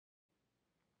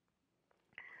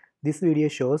This video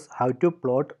shows how to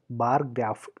plot bar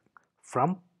graph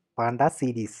from Pandas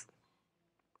series.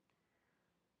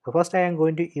 So first I am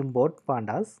going to import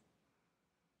Pandas.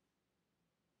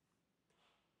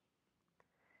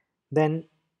 Then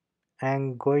I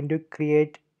am going to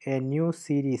create a new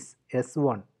series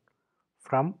S1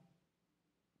 from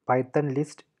Python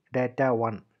list data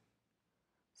 1.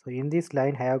 So in this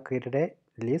line I have created a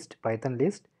list, Python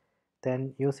list.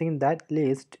 Then using that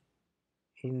list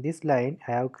in this line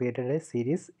I have created a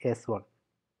series S1.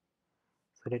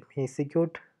 So let me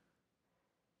execute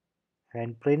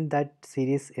and print that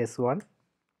series S1.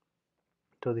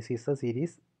 So this is the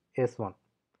series S1.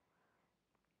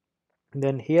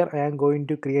 Then here I am going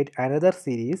to create another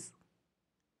series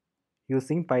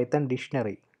using Python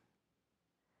dictionary.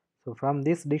 So from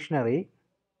this dictionary,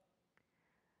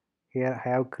 here I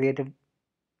have created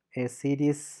a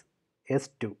series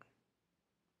S2.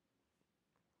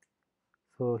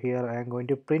 So here I am going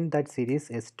to print that series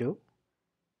S2.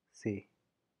 See.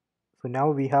 So now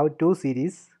we have two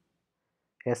series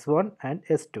S1 and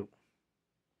S2.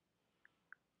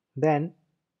 Then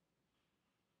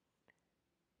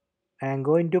I am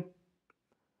going to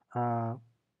uh,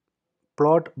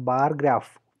 plot bar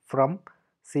graph from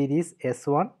series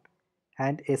S1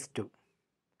 and S2.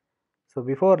 So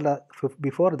before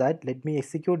that, let me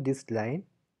execute this line.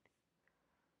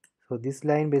 So this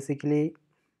line basically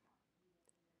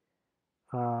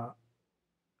uh,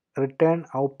 return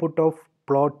output of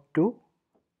plot to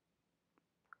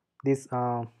this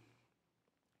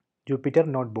Jupyter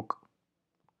notebook.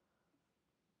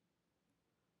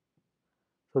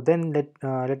 So then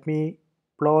let me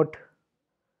plot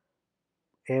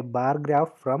a bar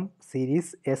graph from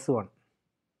series S1.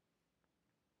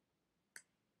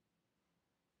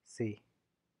 See,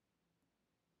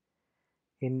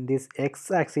 in this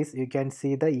x-axis you can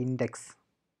see the index,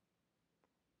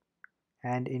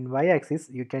 and in y-axis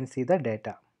you can see the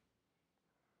data.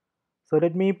 So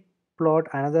let me plot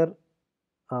another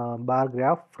bar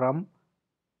graph from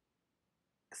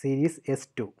series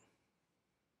S2.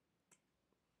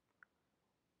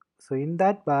 So in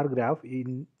that bar graph,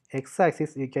 in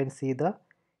x-axis you can see the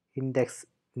index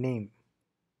name.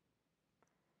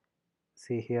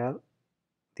 See here,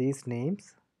 these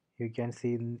names you can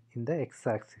see in the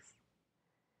x-axis,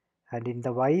 and in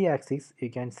the y-axis you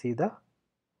can see the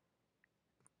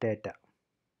data.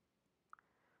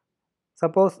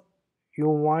 Suppose you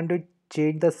want to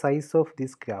change the size of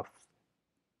this graph,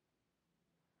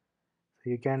 so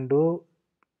you can do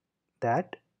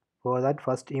that. For that,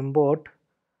 first import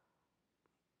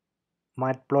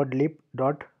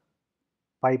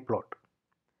matplotlib.pyplot,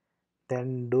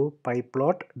 then do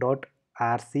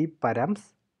pyplot.rc params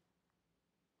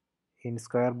in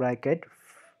square bracket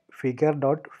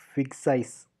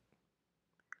figure.figsize.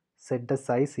 Set the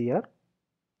size here,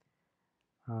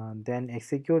 then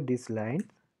execute this line.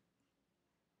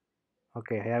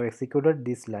 Okay, I have executed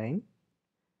this line.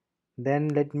 Then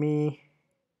let me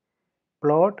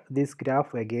plot this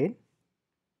graph again.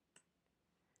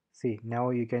 See, now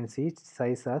you can see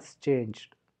size has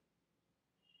changed.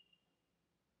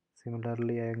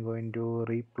 Similarly, I am going to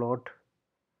replot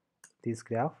this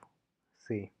graph.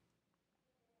 See,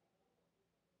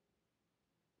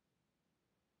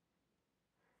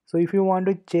 so if you want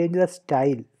to change the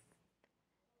style,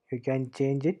 you can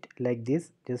change it like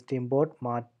this. Just import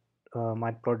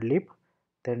matplotlib,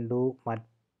 then do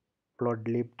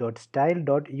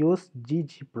matplotlib.style.use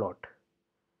ggplot.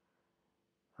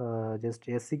 Just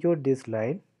execute this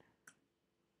line.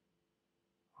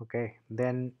 Okay,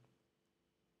 then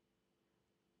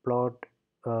plot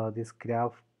this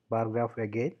bar graph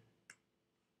again.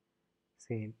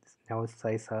 See, now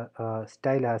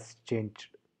style has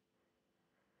changed.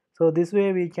 So this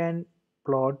way we can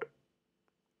plot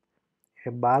a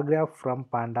bar graph from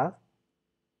Pandas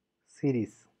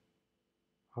series.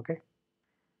 Okay.